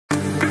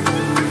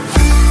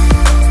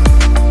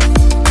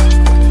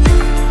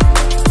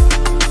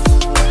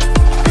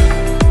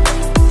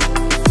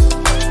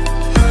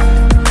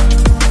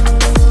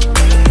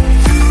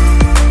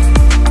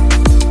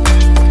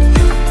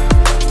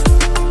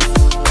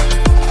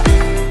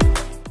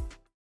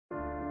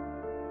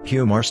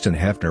Hugh Marston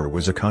Hefner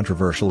was a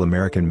controversial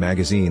American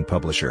magazine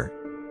publisher.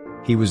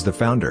 He was the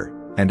founder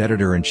and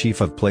editor-in-chief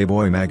of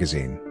Playboy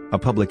magazine, a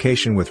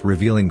publication with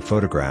revealing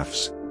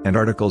photographs and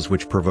articles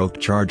which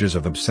provoked charges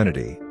of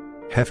obscenity.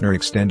 Hefner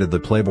extended the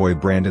Playboy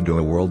brand into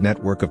a world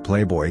network of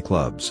Playboy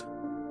Clubs.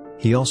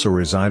 He also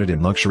resided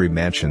in luxury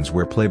mansions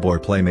where Playboy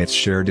playmates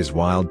shared his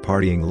wild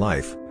partying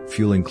life,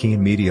 fueling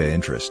keen media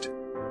interest.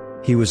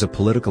 He was a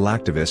political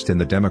activist in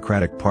the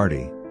Democratic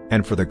Party,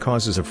 and for the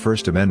causes of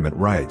First Amendment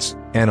rights,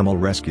 animal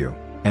rescue,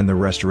 and the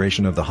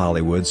restoration of the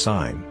Hollywood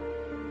sign.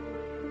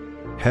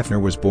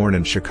 Hefner was born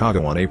in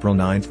Chicago on April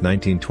 9,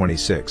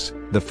 1926,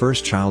 the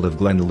first child of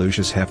Glenn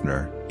Lucius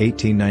Hefner,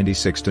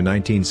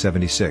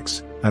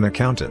 1896–1976, an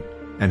accountant,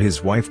 and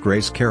his wife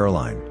Grace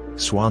Caroline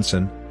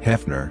Swanson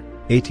Hefner,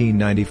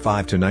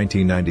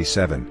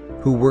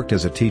 1895–1997, who worked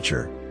as a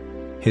teacher.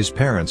 His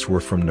parents were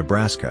from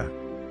Nebraska.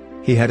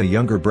 He had a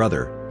younger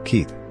brother,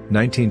 Keith,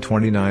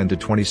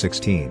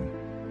 1929–2016.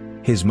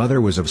 His mother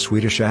was of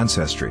Swedish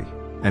ancestry,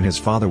 and his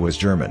father was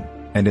German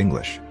and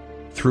English.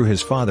 Through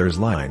his father's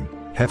line,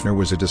 Hefner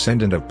was a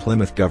descendant of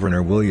Plymouth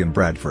Governor William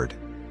Bradford.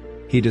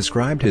 He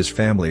described his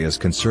family as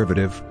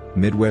conservative,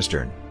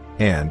 Midwestern,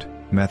 and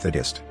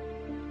Methodist.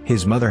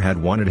 His mother had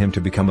wanted him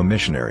to become a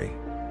missionary.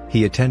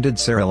 He attended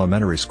Sayre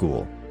Elementary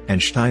School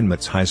and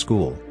Steinmetz High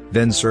School,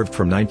 then served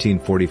from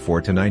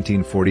 1944 to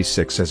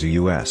 1946 as a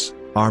U.S.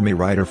 Army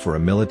writer for a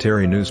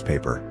military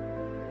newspaper.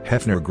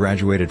 Hefner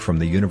graduated from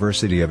the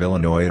University of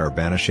Illinois at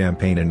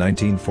Urbana-Champaign in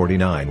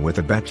 1949 with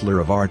a Bachelor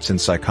of Arts in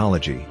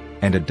Psychology,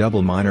 and a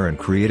double minor in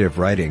Creative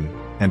Writing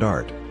and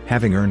Art,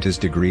 having earned his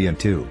degree in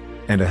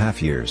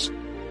 2.5 years.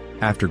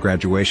 After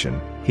graduation,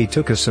 he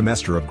took a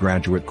semester of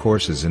graduate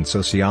courses in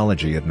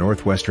sociology at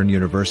Northwestern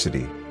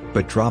University,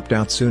 but dropped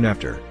out soon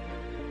after.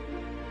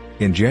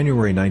 In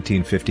January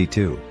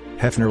 1952,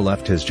 Hefner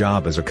left his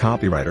job as a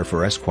copywriter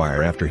for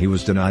Esquire after he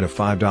was denied a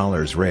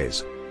 $5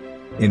 raise.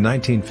 In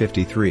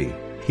 1953,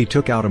 he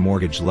took out a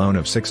mortgage loan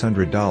of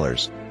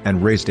 $600,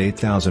 and raised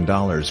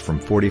 $8,000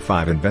 from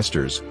 45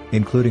 investors,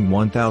 including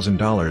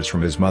 $1,000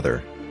 from his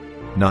mother.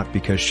 Not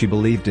because she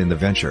believed in the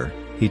venture,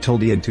 he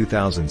told E! in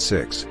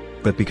 2006,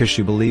 but because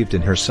she believed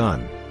in her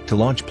son, to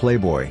launch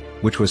Playboy,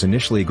 which was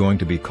initially going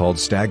to be called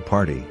Stag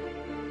Party.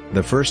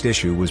 The first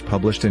issue was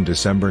published in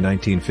December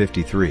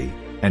 1953,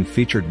 and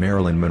featured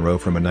Marilyn Monroe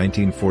from a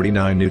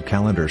 1949 nude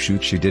calendar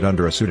shoot she did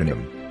under a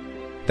pseudonym.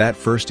 That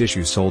first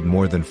issue sold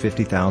more than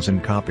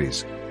 50,000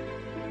 copies.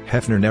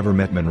 Hefner never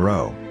met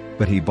Monroe,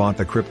 but he bought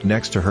the crypt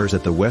next to hers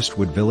at the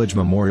Westwood Village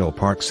Memorial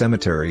Park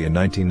Cemetery in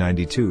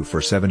 1992 for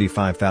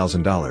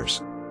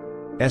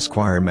 $75,000.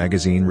 Esquire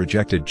magazine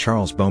rejected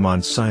Charles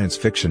Beaumont's science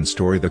fiction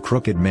story The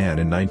Crooked Man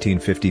in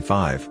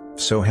 1955,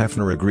 so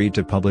Hefner agreed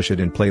to publish it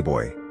in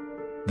Playboy.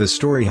 The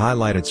story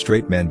highlighted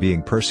straight men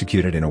being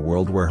persecuted in a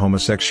world where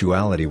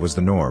homosexuality was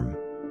the norm.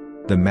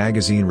 The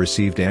magazine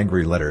received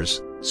angry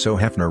letters, so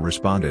Hefner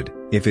responded,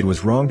 "If it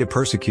was wrong to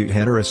persecute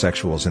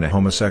heterosexuals in a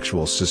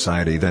homosexual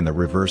society, then the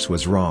reverse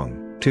was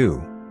wrong, too."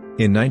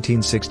 In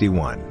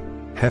 1961,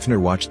 Hefner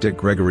watched Dick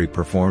Gregory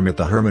perform at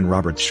the Herman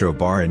Roberts Show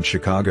Bar in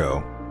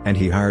Chicago, and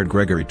he hired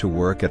Gregory to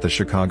work at the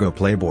Chicago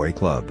Playboy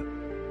Club.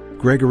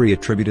 Gregory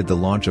attributed the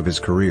launch of his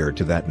career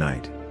to that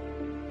night.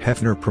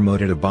 Hefner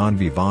promoted a bon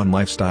vivant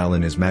lifestyle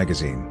in his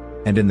magazine,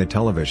 and in the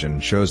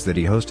television shows that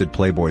he hosted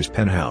Playboy's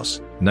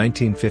Penthouse,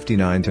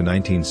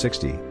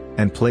 1959–1960,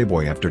 and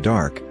Playboy After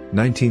Dark,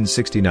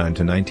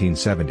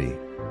 1969–1970.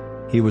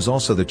 He was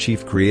also the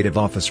chief creative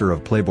officer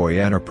of Playboy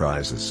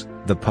Enterprises,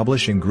 the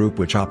publishing group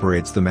which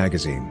operates the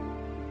magazine.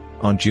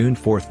 On June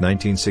 4,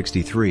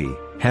 1963,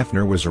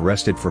 Hefner was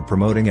arrested for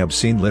promoting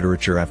obscene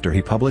literature after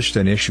he published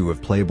an issue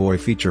of Playboy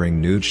featuring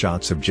nude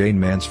shots of Jane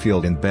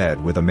Mansfield in bed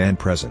with a man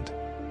present.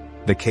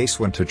 The case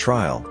went to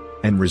trial,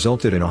 and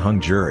resulted in a hung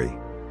jury.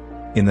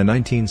 In the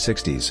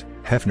 1960s,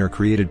 Hefner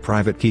created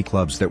private key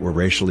clubs that were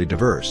racially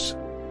diverse.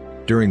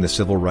 During the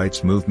Civil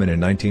Rights Movement in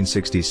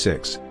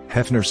 1966,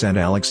 Hefner sent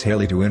Alex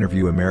Haley to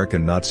interview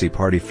American Nazi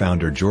Party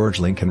founder George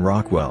Lincoln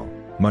Rockwell,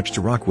 much to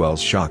Rockwell's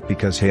shock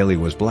because Haley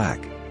was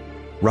black.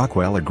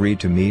 Rockwell agreed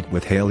to meet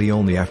with Haley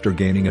only after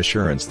gaining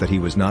assurance that he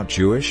was not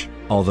Jewish,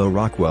 although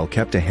Rockwell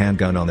kept a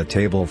handgun on the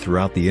table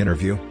throughout the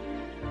interview.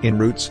 In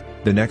Roots,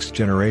 The Next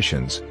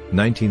Generations,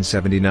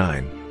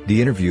 1979, the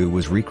interview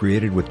was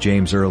recreated with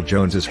James Earl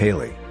Jones as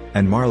Haley,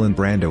 and Marlon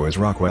Brando as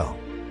Rockwell.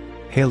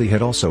 Haley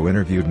had also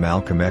interviewed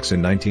Malcolm X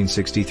in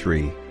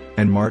 1963,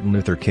 and Martin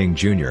Luther King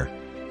Jr.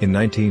 in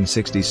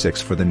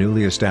 1966 for the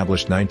newly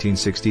established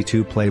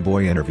 1962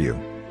 Playboy interview.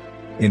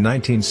 In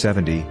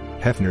 1970,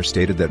 Hefner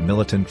stated that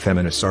militant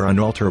feminists are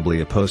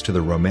unalterably opposed to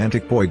the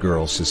romantic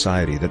boy-girl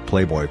society that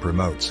Playboy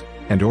promotes,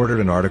 and ordered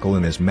an article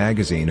in his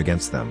magazine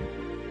against them.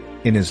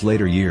 In his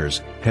later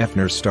years,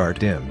 Hefner's star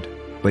dimmed,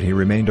 but he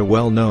remained a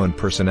well-known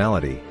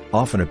personality,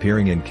 often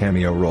appearing in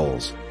cameo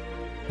roles.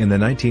 In the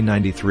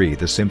 1993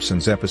 The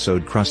Simpsons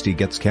episode Krusty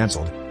Gets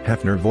Cancelled,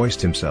 Hefner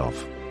voiced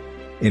himself.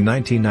 In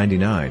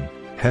 1999,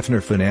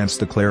 Hefner financed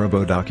the Clara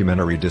Bow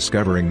documentary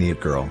Discovering the It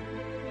Girl.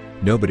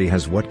 "Nobody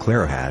has what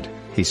Clara had,"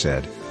 he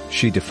said.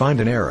 "She defined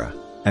an era,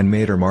 and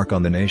made her mark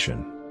on the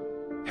nation."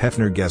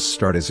 Hefner guest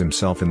starred as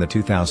himself in the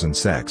 2000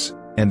 Sex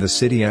and the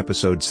City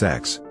episode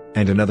Sex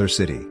and Another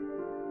City.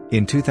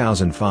 In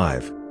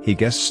 2005, he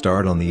guest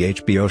starred on the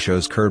HBO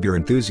shows Curb Your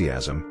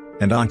Enthusiasm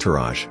and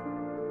Entourage.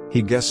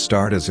 He guest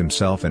starred as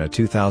himself in a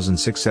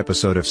 2006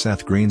 episode of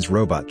Seth Green's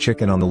Robot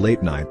Chicken on the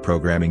late-night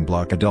programming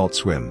block Adult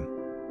Swim.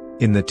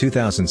 In the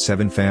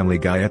 2007 Family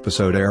Guy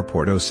episode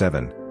Airport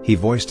 07, he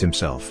voiced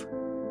himself.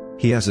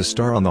 He has a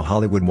star on the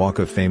Hollywood Walk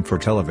of Fame for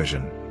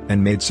television,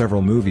 and made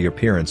several movie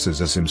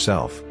appearances as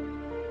himself.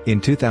 In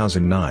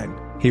 2009,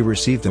 he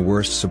received the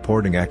Worst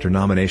Supporting Actor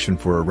nomination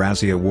for a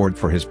Razzie Award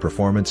for his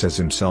performance as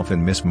himself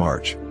in Miss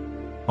March.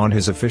 On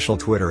his official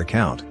Twitter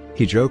account,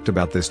 he joked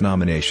about this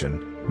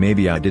nomination,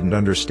 "Maybe I didn't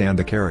understand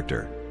the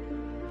character."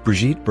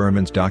 Brigitte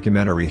Berman's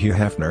documentary Hugh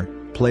Hefner,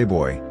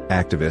 Playboy,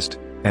 activist,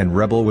 and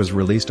rebel was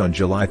released on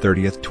July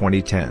 30,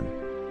 2010.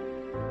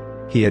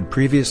 He had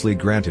previously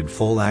granted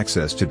full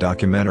access to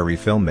documentary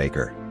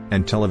filmmaker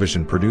and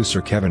television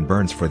producer Kevin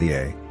Burns for the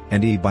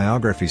A&E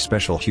biography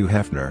special Hugh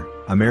Hefner,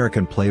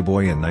 American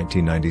Playboy in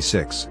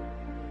 1996.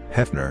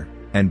 Hefner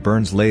and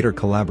Burns later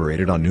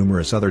collaborated on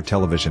numerous other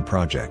television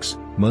projects,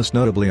 most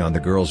notably on The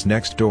Girls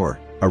Next Door,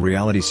 a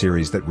reality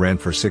series that ran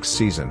for 6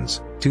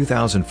 seasons,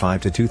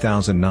 2005 to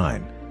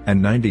 2009,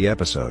 and 90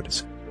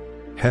 episodes.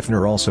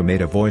 Hefner also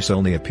made a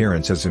voice-only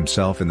appearance as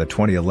himself in the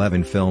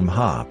 2011 film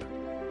Hop.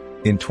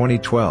 In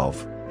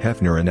 2012,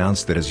 Hefner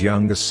announced that his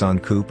youngest son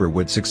Cooper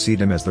would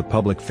succeed him as the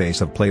public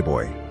face of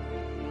Playboy.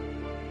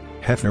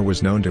 Hefner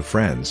was known to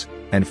friends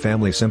and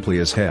family simply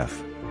as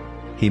Hef.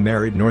 He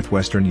married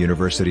Northwestern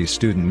University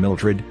student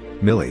Mildred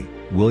Millie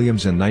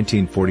Williams in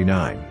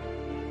 1949.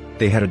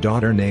 They had a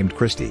daughter named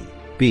Christy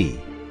B.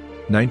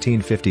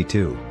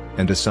 1952,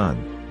 and a son,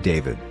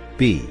 David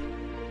B.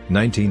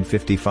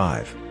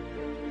 1955.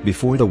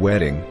 Before the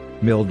wedding,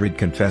 Mildred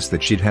confessed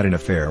that she'd had an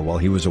affair while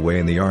he was away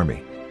in the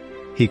Army.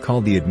 He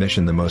called the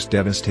admission the most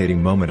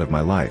devastating moment of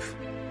my life.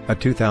 A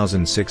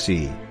 2006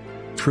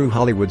 True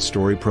Hollywood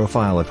Story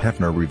profile of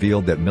Hefner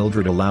revealed that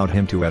Mildred allowed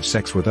him to have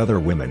sex with other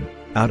women,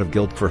 out of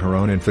guilt for her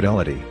own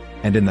infidelity,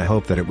 and in the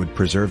hope that it would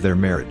preserve their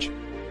marriage.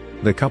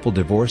 The couple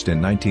divorced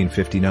in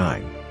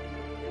 1959.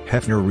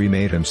 Hefner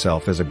remade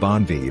himself as a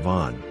bon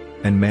vivant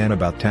and man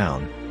about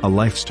town, a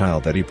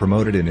lifestyle that he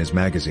promoted in his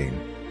magazine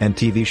and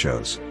TV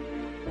shows.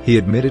 He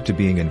admitted to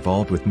being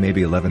involved with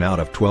maybe 11 out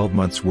of 12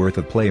 months' worth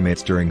of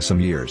Playmates during some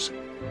years.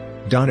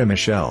 Donna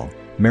Michelle,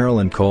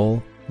 Marilyn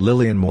Cole,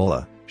 Lillian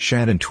Mola,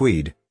 Shannon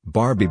Tweed,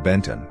 Barbie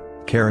Benton,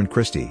 Karen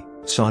Christie,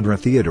 Sandra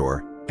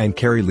Theodore, and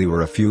Carrie Lee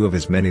were a few of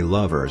his many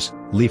lovers.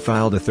 Lee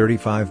filed a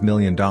 $35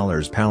 million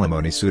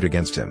palimony suit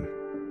against him.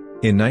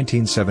 In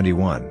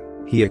 1971,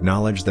 he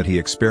acknowledged that he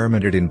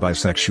experimented in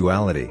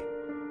bisexuality.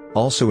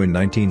 Also in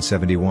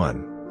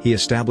 1971, he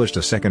established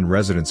a second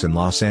residence in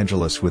Los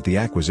Angeles with the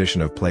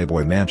acquisition of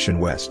Playboy Mansion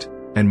West,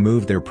 and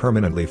moved there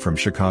permanently from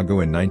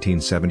Chicago in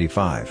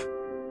 1975.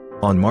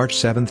 On March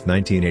 7,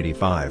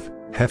 1985,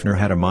 Hefner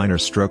had a minor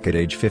stroke at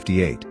age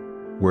 58.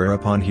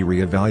 Whereupon he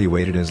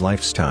re-evaluated his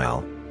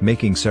lifestyle,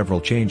 making several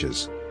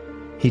changes.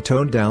 He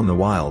toned down the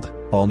wild,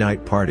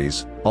 all-night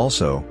parties.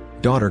 Also,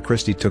 daughter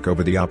Christy took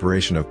over the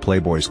operation of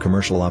Playboy's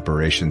commercial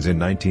operations in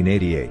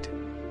 1988.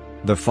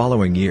 The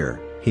following year,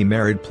 he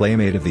married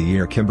Playmate of the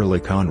Year Kimberly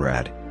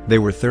Conrad. They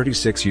were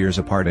 36 years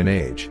apart in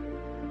age.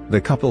 The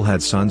couple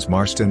had sons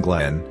Marston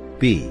Glenn,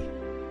 B.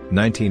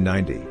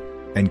 1990,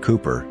 and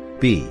Cooper,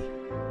 B.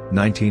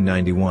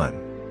 1991.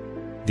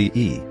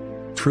 The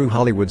True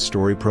Hollywood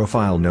Story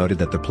profile noted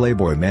that the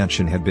Playboy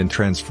Mansion had been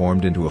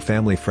transformed into a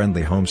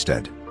family-friendly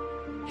homestead.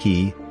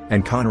 He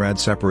and Conrad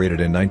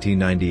separated in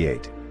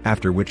 1998,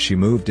 after which she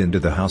moved into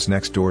the house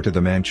next door to the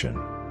mansion.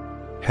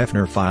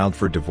 Hefner filed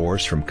for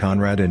divorce from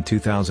Conrad in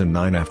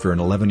 2009 after an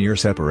 11-year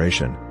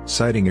separation,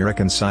 citing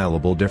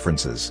irreconcilable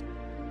differences.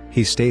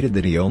 He stated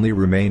that he only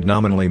remained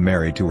nominally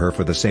married to her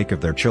for the sake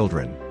of their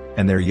children,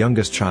 and their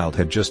youngest child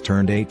had just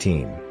turned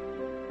 18.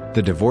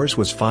 The divorce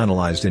was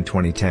finalized in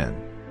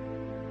 2010.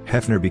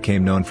 Hefner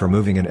became known for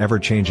moving an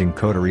ever-changing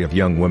coterie of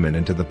young women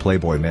into the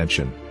Playboy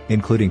Mansion,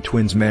 including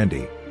twins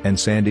Mandy and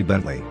Sandy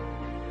Bentley.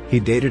 He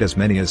dated as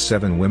many as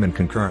 7 women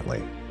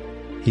concurrently.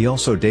 He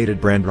also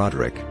dated Brand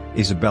Roderick,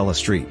 Isabella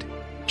Street,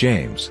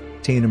 James,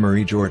 Tina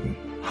Marie Jordan,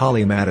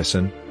 Holly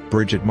Madison,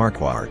 Bridget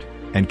Marquardt,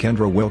 and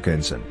Kendra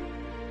Wilkinson.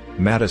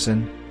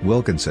 Madison,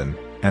 Wilkinson,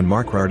 and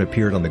Marquardt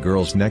appeared on The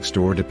Girls Next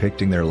Door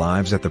depicting their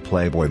lives at the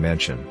Playboy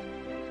Mansion.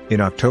 In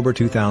October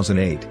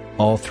 2008,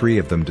 all 3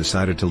 of them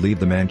decided to leave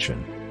the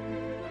mansion.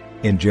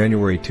 In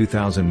January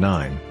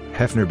 2009,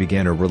 Hefner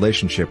began a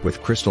relationship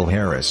with Crystal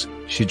Harris.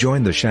 She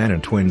joined the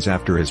Shannon twins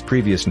after his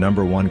previous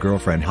 #1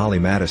 girlfriend Holly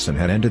Madison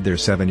had ended their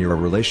 7-year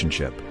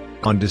relationship.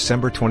 On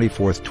December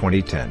 24,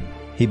 2010,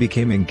 he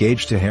became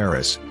engaged to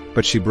Harris,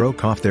 but she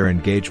broke off their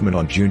engagement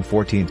on June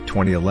 14,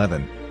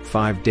 2011,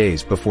 5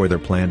 days before their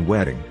planned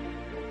wedding.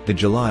 The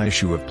July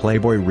issue of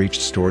Playboy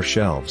reached store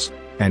shelves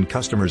and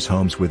customers'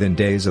 homes within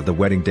days of the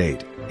wedding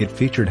date. It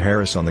featured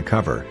Harris on the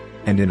cover,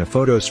 and in a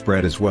photo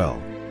spread as well.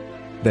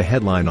 The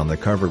headline on the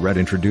cover read,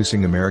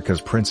 "Introducing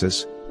America's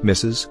Princess,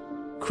 Mrs.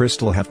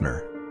 Crystal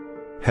Hefner."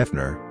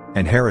 Hefner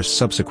and Harris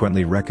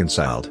subsequently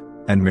reconciled,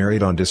 and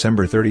married on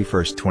December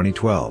 31,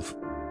 2012.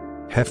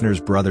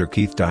 Hefner's brother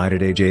Keith died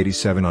at age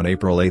 87 on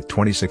April 8,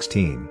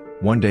 2016,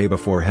 one day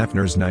before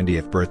Hefner's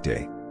 90th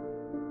birthday.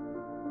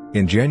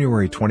 In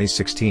January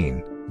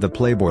 2016, the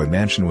Playboy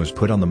Mansion was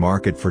put on the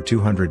market for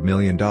 $200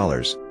 million,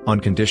 on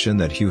condition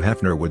that Hugh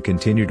Hefner would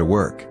continue to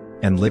work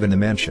and live in the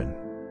mansion.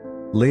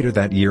 Later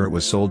that year it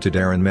was sold to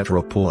Darren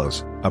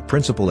Metropoulos, a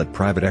principal at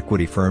private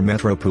equity firm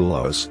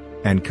Metropoulos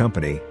and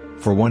Company,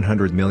 for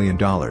 $100 million.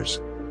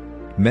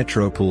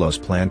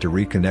 Metropoulos planned to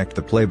reconnect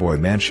the Playboy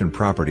Mansion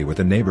property with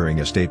a neighboring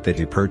estate that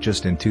he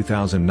purchased in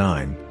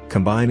 2009,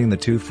 combining the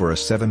two for a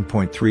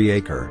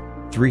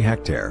 7.3-acre,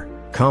 3-hectare,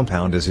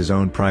 compound as his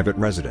own private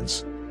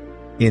residence.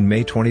 In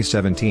May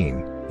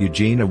 2017,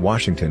 Eugenia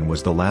Washington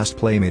was the last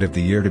Playmate of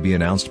the Year to be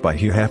announced by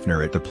Hugh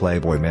Hefner at the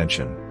Playboy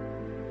Mansion.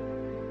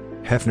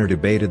 Hefner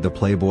debated the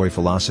Playboy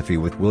philosophy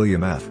with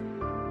William F.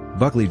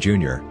 Buckley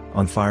Jr.,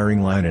 on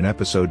Firing Line in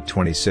episode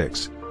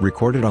 26,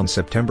 recorded on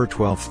September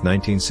 12,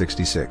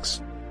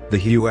 1966. The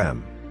Hugh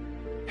M.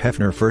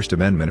 Hefner First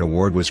Amendment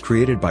Award was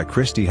created by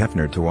Christy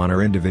Hefner to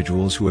honor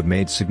individuals who have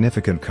made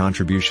significant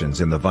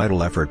contributions in the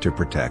vital effort to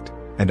protect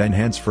and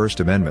enhance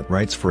First Amendment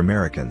rights for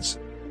Americans.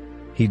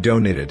 He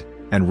donated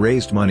and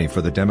raised money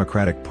for the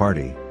Democratic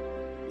Party.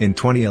 In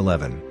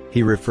 2011,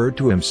 he referred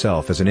to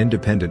himself as an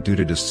independent due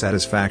to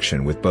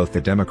dissatisfaction with both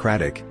the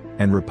Democratic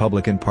and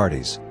Republican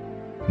parties.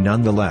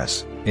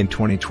 Nonetheless, in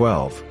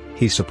 2012,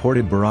 he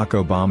supported Barack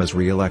Obama's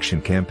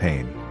re-election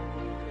campaign.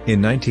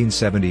 In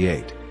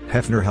 1978,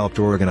 Hefner helped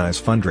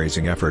organize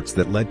fundraising efforts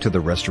that led to the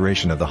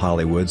restoration of the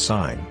Hollywood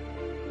sign.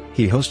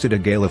 He hosted a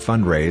gala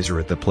fundraiser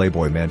at the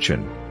Playboy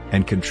Mansion,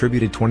 and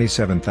contributed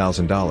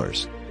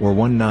 $27,000, or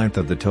 1/9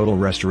 of the total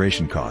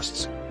restoration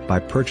costs, by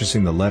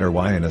purchasing the letter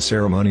Y in a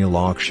ceremonial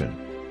auction.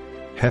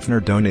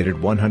 Hefner donated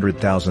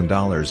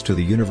 $100,000 to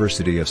the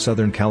University of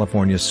Southern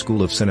California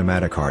School of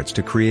Cinematic Arts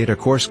to create a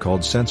course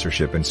called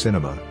Censorship in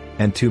Cinema,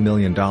 and $2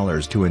 million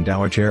to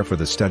endow a chair for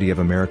the study of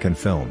American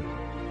film.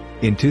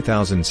 In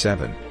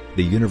 2007,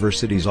 the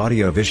university's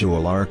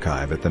audiovisual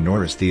archive at the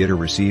Norris Theater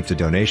received a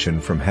donation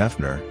from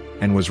Hefner,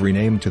 and was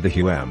renamed to the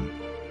Hugh M.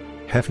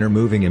 Hefner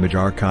Moving Image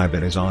Archive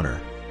in his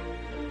honor.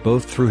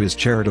 Both through his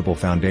charitable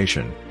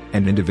foundation,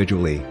 and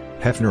individually,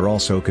 Hefner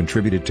also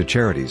contributed to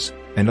charities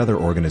and other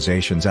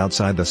organizations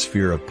outside the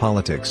sphere of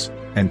politics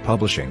and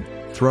publishing,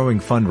 throwing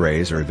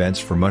fundraiser events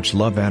for Much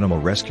Love Animal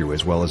Rescue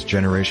as well as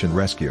Generation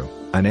Rescue,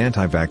 an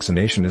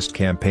anti-vaccinationist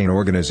campaign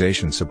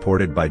organization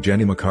supported by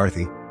Jenny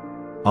McCarthy.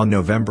 On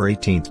November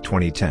 18,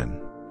 2010,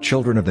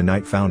 Children of the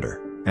Night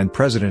founder and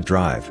President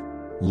Drive,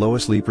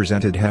 Lois Lee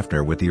presented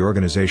Hefner with the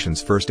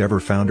organization's first ever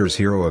Founders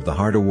Hero of the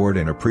Heart Award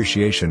in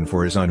appreciation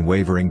for his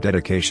unwavering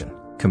dedication,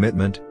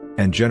 commitment,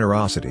 and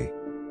generosity.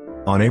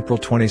 On April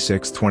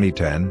 26,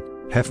 2010,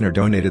 Hefner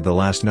donated the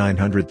last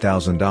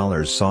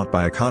 $900,000 sought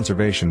by a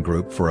conservation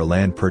group for a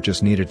land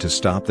purchase needed to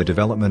stop the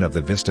development of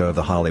the vista of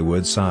the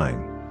Hollywood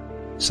sign.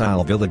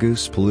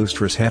 Sylvilagus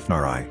palustris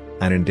hefneri,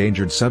 an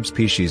endangered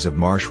subspecies of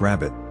marsh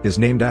rabbit, is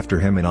named after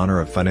him in honor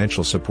of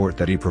financial support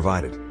that he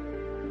provided.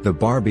 The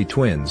Barbie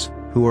twins,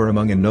 who are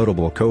among a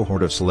notable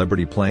cohort of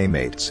celebrity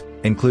playmates,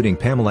 including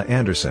Pamela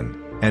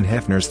Anderson, and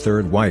Hefner's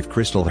third wife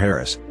Crystal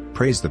Harris,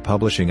 praised the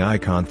publishing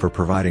icon for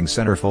providing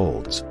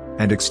centerfolds,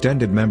 and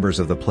extended members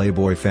of the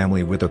Playboy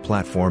family with a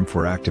platform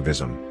for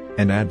activism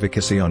and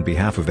advocacy on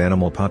behalf of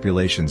animal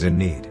populations in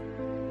need.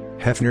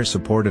 Hefner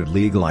supported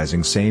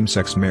legalizing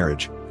same-sex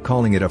marriage,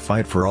 calling it a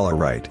fight for all our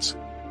rights.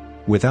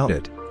 Without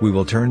it, we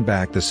will turn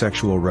back the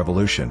sexual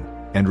revolution,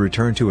 and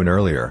return to an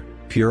earlier,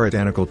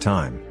 puritanical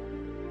time.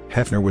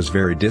 Hefner was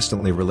very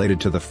distantly related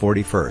to the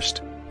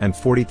 41st and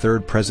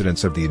 43rd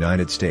Presidents of the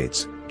United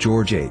States,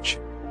 George H.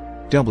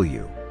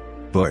 W.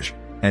 Bush,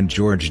 and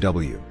George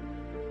W.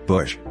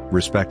 Bush,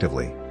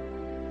 respectively.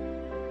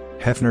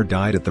 Hefner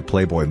died at the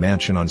Playboy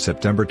Mansion on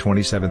September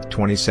 27,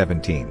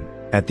 2017,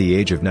 at the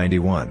age of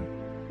 91.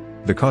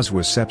 The cause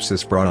was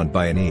sepsis brought on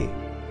by an E.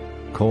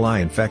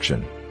 coli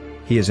infection.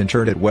 He is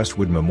interred at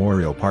Westwood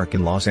Memorial Park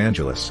in Los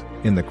Angeles,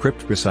 in the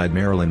crypt beside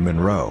Marilyn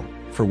Monroe,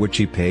 for which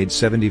he paid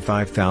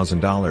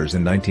 $75,000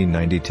 in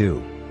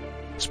 1992.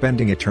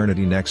 Spending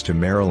eternity next to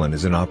Marilyn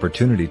is an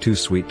opportunity too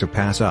sweet to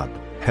pass up,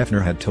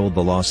 Hefner had told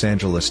the Los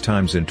Angeles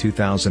Times in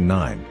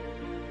 2009.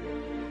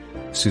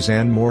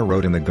 Suzanne Moore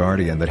wrote in The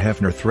Guardian that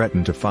Hefner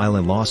threatened to file a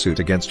lawsuit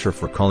against her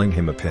for calling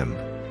him a pimp.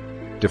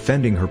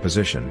 Defending her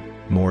position,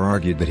 Moore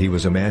argued that he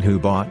was a man who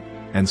bought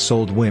and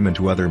sold women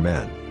to other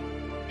men.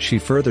 She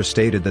further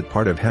stated that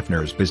part of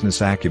Hefner's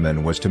business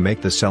acumen was to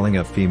make the selling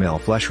of female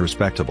flesh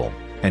respectable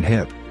and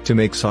hip, to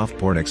make soft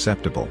porn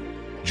acceptable.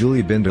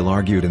 Julie Bindel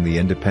argued in The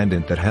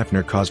Independent that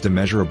Hefner caused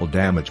immeasurable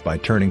damage by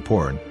turning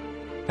porn,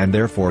 and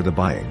therefore the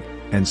buying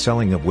and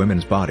selling of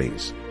women's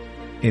bodies,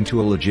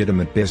 into a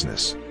legitimate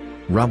business.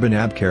 Robin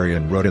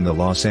Abkarian wrote in the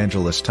Los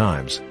Angeles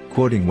Times,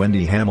 quoting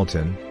Wendy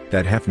Hamilton,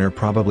 that Hefner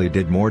probably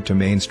did more to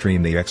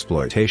mainstream the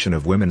exploitation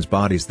of women's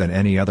bodies than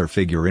any other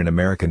figure in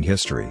American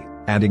history,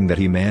 adding that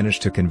he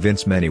managed to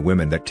convince many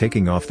women that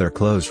taking off their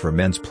clothes for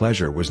men's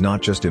pleasure was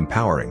not just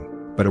empowering,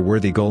 but a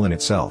worthy goal in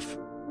itself.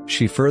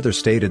 She further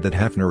stated that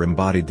Hefner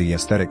embodied the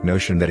aesthetic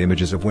notion that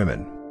images of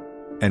women,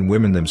 and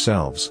women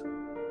themselves,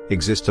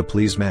 exist to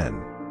please men.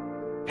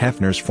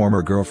 Hefner's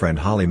former girlfriend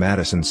Holly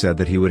Madison said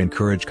that he would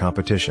encourage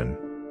competition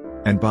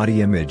and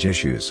body image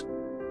issues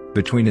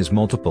between his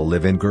multiple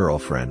live-in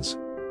girlfriends.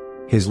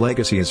 His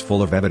legacy is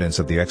full of evidence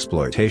of the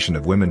exploitation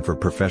of women for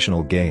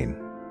professional gain.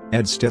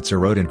 Ed Stetzer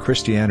wrote in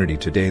Christianity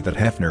Today that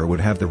Hefner would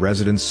have the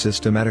residence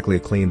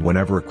systematically cleaned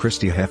whenever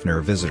Christy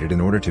Hefner visited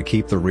in order to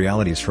keep the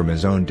realities from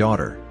his own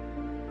daughter.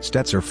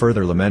 Stetzer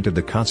further lamented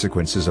the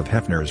consequences of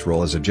Hefner's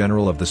role as a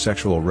general of the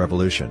sexual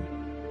revolution.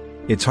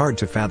 It's hard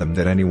to fathom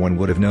that anyone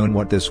would have known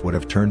what this would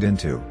have turned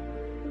into.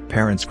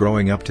 Parents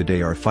growing up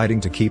today are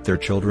fighting to keep their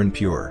children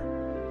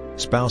pure.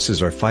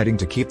 Spouses are fighting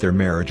to keep their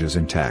marriages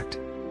intact.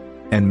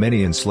 And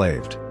many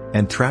enslaved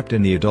and trapped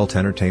in the adult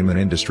entertainment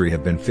industry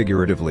have been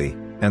figuratively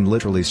and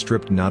literally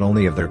stripped not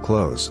only of their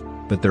clothes,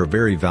 but their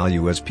very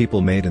value as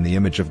people made in the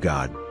image of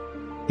God.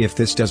 If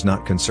this does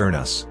not concern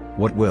us,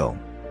 what will?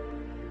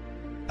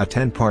 A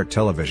 10-part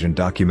television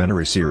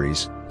documentary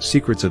series,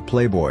 Secrets of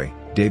Playboy,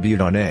 debuted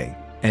on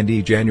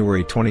A&E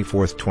January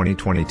 24,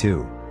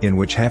 2022, in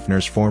which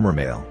Hefner's former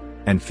male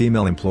and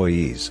female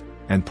employees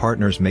and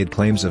partners made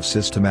claims of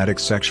systematic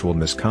sexual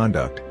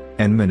misconduct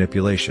and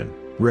manipulation,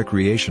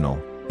 recreational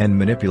and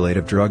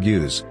manipulative drug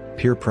use,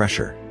 peer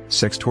pressure,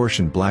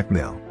 sextortion,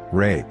 blackmail,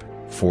 rape,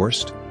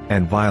 forced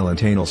and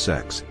violent anal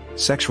sex,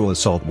 sexual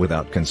assault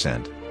without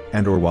consent,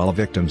 and/or while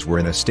victims were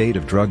in a state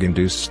of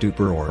drug-induced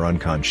stupor or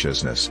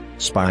unconsciousness,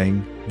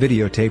 spying,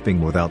 videotaping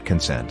without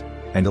consent,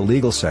 and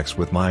illegal sex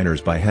with minors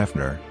by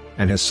Hefner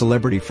and his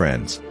celebrity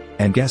friends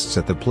and guests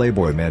at the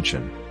Playboy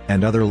Mansion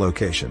and other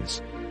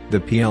locations. The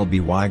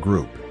PLBY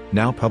Group,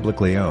 now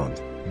publicly owned,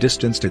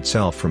 distanced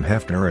itself from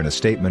Hefner in a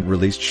statement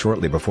released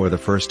shortly before the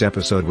first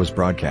episode was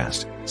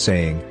broadcast,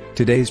 saying,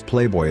 "Today's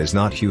Playboy is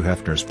not Hugh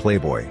Hefner's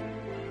Playboy.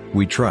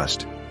 We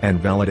trust and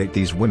validate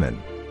these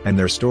women and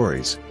their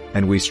stories,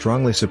 and we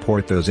strongly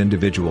support those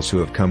individuals who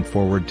have come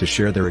forward to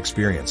share their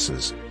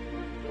experiences."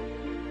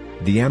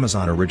 The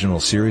Amazon original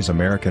series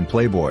American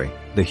Playboy,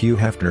 The Hugh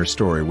Hefner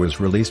Story, was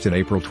released in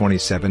April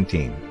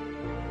 2017.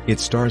 It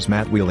stars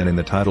Matt Whelan in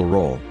the title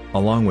role,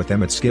 along with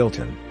Emmett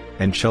Skelton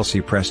and Chelsea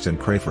Preston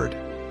Crayford.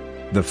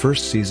 The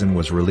first season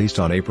was released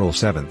on April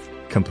 7,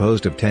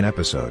 composed of 10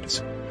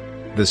 episodes.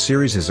 The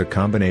series is a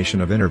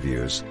combination of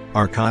interviews,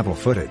 archival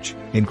footage,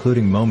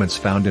 including moments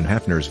found in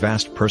Hefner's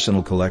vast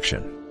personal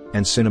collection,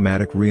 and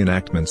cinematic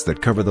reenactments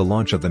that cover the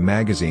launch of the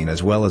magazine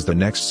as well as the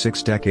next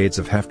 6 decades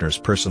of Hefner's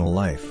personal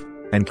life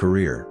and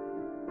career.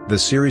 The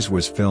series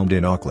was filmed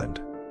in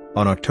Auckland.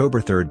 On October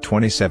 3,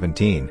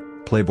 2017,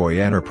 Playboy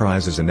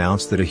Enterprises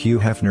announced that a Hugh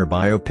Hefner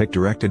biopic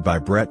directed by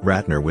Brett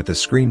Ratner with a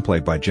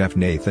screenplay by Jeff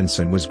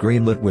Nathanson was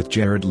greenlit, with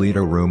Jared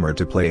Leto rumored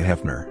to play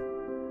Hefner.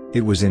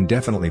 It was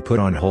indefinitely put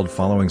on hold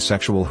following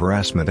sexual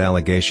harassment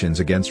allegations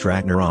against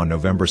Ratner on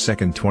November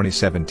 2,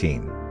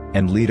 2017,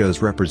 and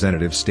Leto's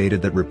representative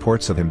stated that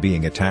reports of him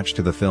being attached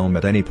to the film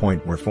at any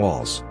point were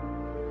false.